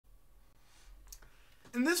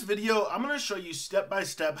In this video, I'm going to show you step by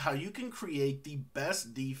step how you can create the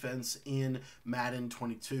best defense in Madden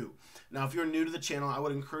 22. Now, if you're new to the channel, I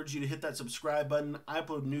would encourage you to hit that subscribe button. I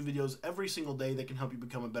upload new videos every single day that can help you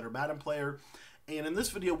become a better Madden player. And in this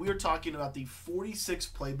video, we are talking about the 46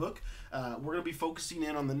 playbook. We're going to be focusing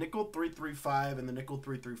in on the nickel 335 and the nickel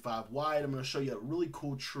 335 wide. I'm going to show you a really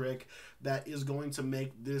cool trick that is going to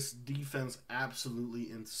make this defense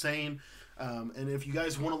absolutely insane. And if you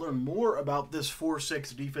guys want to learn more about this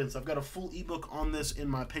 4-6 defense, I've got a full ebook on this in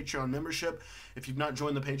my Patreon membership. If you've not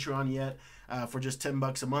joined the Patreon yet, for just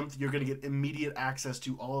 $10 a month, you're going to get immediate access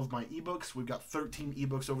to all of my ebooks. We've got 13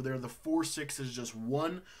 ebooks over there. The 4-6 is just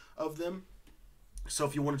one of them. So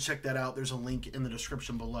if you want to check that out, there's a link in the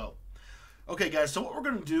description below. Okay, guys, so what we're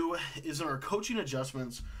going to do is in our coaching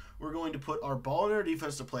adjustments, we're going to put our ball in our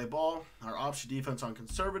defense to play ball, our option defense on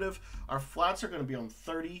conservative, our flats are going to be on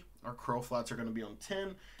 30, our curl flats are going to be on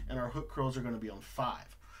 10, and our hook curls are going to be on 5.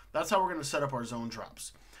 That's how we're going to set up our zone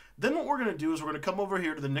drops. Then what we're going to do is we're going to come over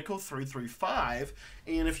here to the nickel 335,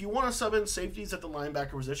 and if you want to sub in safeties at the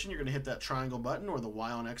linebacker position, you're going to hit that triangle button or the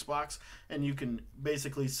Y on Xbox, and you can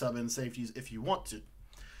basically sub in safeties if you want to.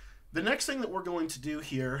 The next thing that we're going to do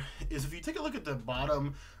here is if you take a look at the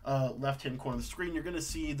bottom left-hand corner of the screen, you're going to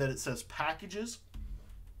see that it says packages.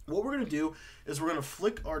 What we're going to do is we're going to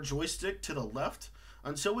flick our joystick to the left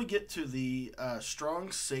until we get to the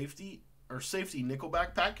strong safety or safety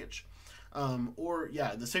nickelback package.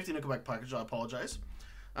 The safety nickelback package, I apologize.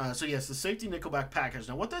 So yes, the safety nickelback package.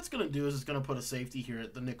 Now what that's going to do is it's going to put a safety here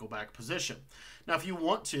at the nickelback position. Now if you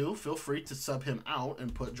want to, feel free to sub him out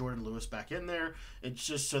and put Jordan Lewis back in there. It's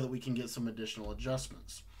just so that we can get some additional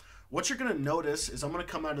adjustments. What you're going to notice is I'm going to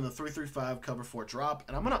come out in the 335 cover 4 drop,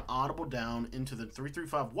 and I'm going to audible down into the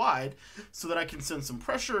 335 wide so that I can send some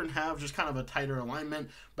pressure and have just kind of a tighter alignment,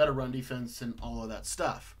 better run defense, and all of that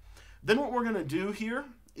stuff. Then what we're going to do here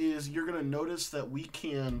is you're going to notice that we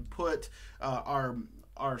can put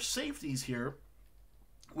our safeties here,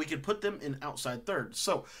 we can put them in outside third.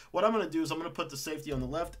 So what I'm going to do is I'm going to put the safety on the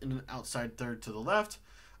left in an outside third to the left.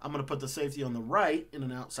 I'm going to put the safety on the right in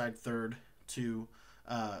an outside third to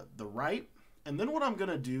the right. And then what I'm going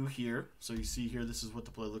to do here, so you see here, this is what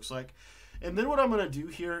the play looks like. And then what I'm going to do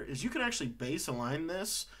here is you can actually base align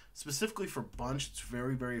this specifically for bunch. It's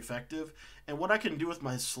very, very effective. And what I can do with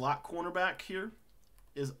my slot cornerback here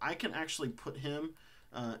is I can actually put him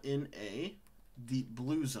in a deep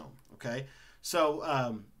blue zone, okay?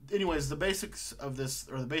 So anyways, the basics of this,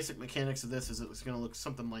 or the basic mechanics of this, is it's going to look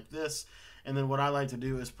something like this. And then what I like to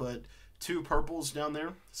do is put 2 purples down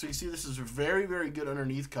there. So you see this is very, very good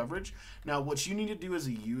underneath coverage. Now what you need to do as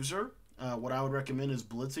a user, what I would recommend is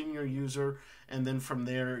blitzing your user, and then from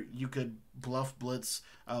there you could bluff blitz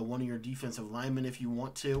one of your defensive linemen if you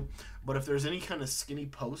want to. But if there's any kind of skinny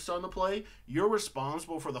post on the play, you're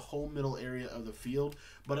responsible for the whole middle area of the field.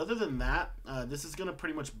 But other than that, this is going to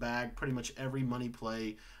pretty much bag pretty much every money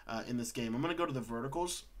play in this game. I'm going to go to the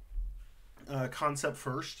verticals concept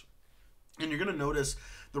first. And you're going to notice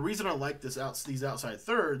the reason I like these outside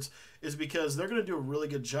thirds is because they're going to do a really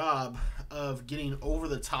good job of getting over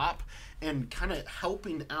the top and kind of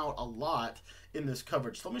helping out a lot in this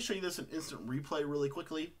coverage. So let me show you this in instant replay really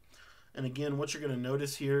quickly. And again, what you're going to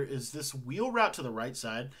notice here is this wheel route to the right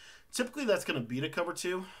side. Typically that's going to beat a cover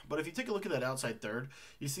 2, but if you take a look at that outside third,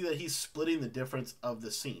 you see that he's splitting the difference of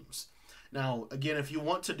the seams. Now, again, if you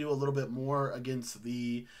want to do a little bit more against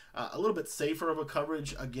the, a little bit safer of a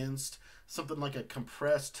coverage against something like a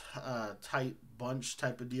compressed tight bunch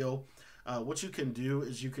type of deal, what you can do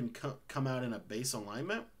is you can come out in a base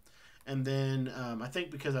alignment. And then I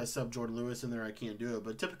think because I subbed Jordan Lewis in there, I can't do it.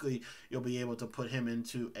 But typically, you'll be able to put him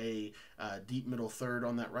into a deep middle third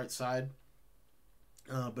on that right side.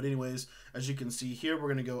 But anyways, as you can see here, we're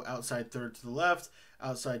going to go outside third to the left,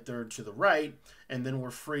 outside third to the right, and then we're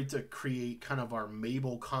free to create kind of our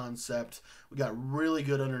Mabel concept. We got really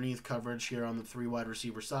good underneath coverage here on the 3 wide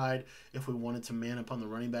receiver side. If we wanted to man up on the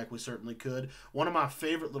running back, we certainly could. One of my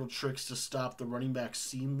favorite little tricks to stop the running back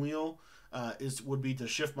seam wheel would be to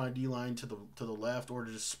shift my D-line to the left, or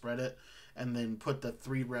to just spread it and then put the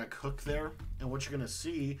 3-rec hook there. And what you're going to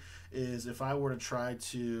see is if I were to try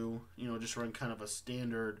to, just run kind of a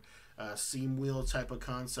standard seam wheel type of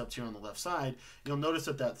concept here on the left side, you'll notice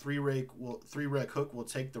that 3-rec hook will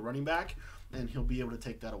take the running back, and he'll be able to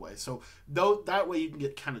take that away. So that way you can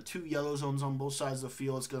get kind of 2 yellow zones on both sides of the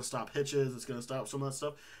field. It's going to stop hitches. It's going to stop some of that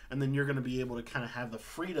stuff. And then you're going to be able to kind of have the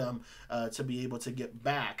freedom to be able to get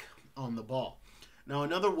back on the ball. Now,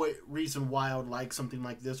 another reason why I would like something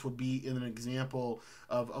like this would be in an example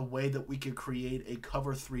of a way that we could create a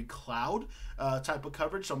cover 3 cloud type of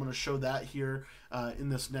coverage. So I'm going to show that here in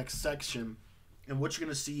this next section. And what you're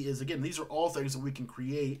going to see is, again, these are all things that we can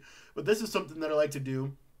create, but this is something that I like to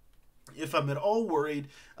do if I'm at all worried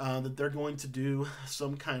that they're going to do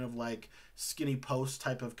some kind of like skinny post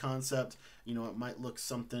type of concept. You know, it might look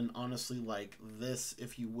something honestly like this,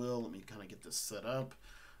 if you will. Let me kind of get this set up.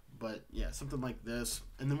 But yeah, something like this.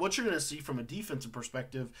 And then what you're going to see from a defensive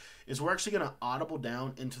perspective is we're actually going to audible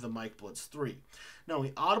down into the Mike Blitz 3. Now,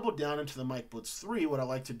 we audible down into the Mike Blitz 3. What I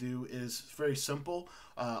like to do is very simple.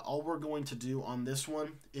 All we're going to do on this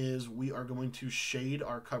one is we are going to shade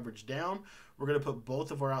our coverage down. We're going to put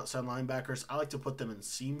both of our outside linebackers. I like to put them in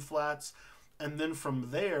seam flats. And then from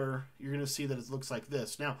there, you're going to see that it looks like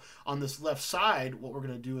this. Now, on this left side, what we're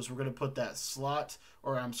going to do is we're going to put that slot,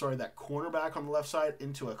 or I'm sorry, that cornerback on the left side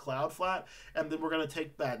into a cloud flat. And then we're going to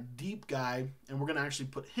take that deep guy, and we're going to actually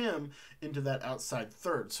put him into that outside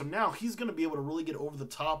third. So now he's going to be able to really get over the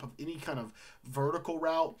top of any kind of vertical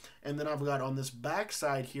route. And then I've got on this back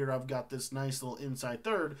side here, I've got this nice little inside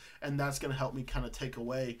third, and that's going to help me kind of take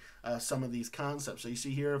away some of these concepts. So you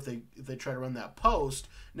see here, if they try to run that post,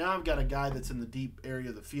 now I've got a guy that's in the deep area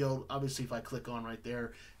of the field. Obviously, if I click on right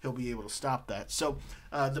there, he'll be able to stop that. So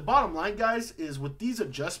the bottom line, guys, is with these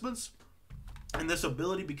adjustments and this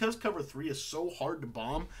ability, because cover 3 is so hard to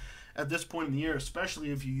bomb at this point in the year,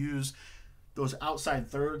 especially if you use those outside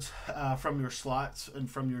thirds from your slots and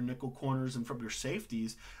from your nickel corners and from your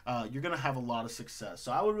safeties, you're going to have a lot of success.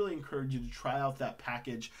 So I would really encourage you to try out that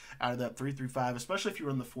package out of that 3-3-5, especially if you're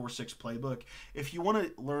in the 4-6 playbook. If you want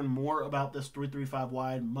to learn more about this 3-3-5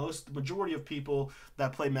 wide, majority of people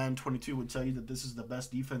that play Madden 22 would tell you that this is the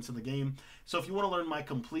best defense in the game. So if you want to learn my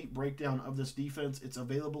complete breakdown of this defense, it's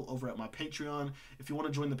available over at my Patreon. If you want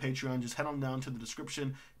to join the Patreon, just head on down to the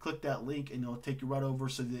description, click that link, and it'll take you right over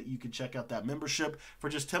so that you can check out that membership. For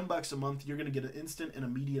just $10 a month, you're going to get an instant and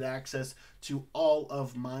immediate access to all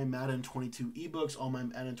of my Madden 22 ebooks, all my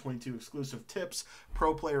Madden 22 exclusive tips,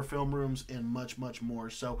 pro player film rooms, and much, much more.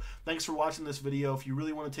 So thanks for watching this video. If you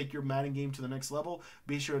really want to take your Madden game to the next level,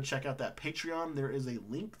 be sure to check out that Patreon. There is a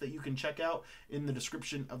link that you can check out in the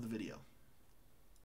description of the video.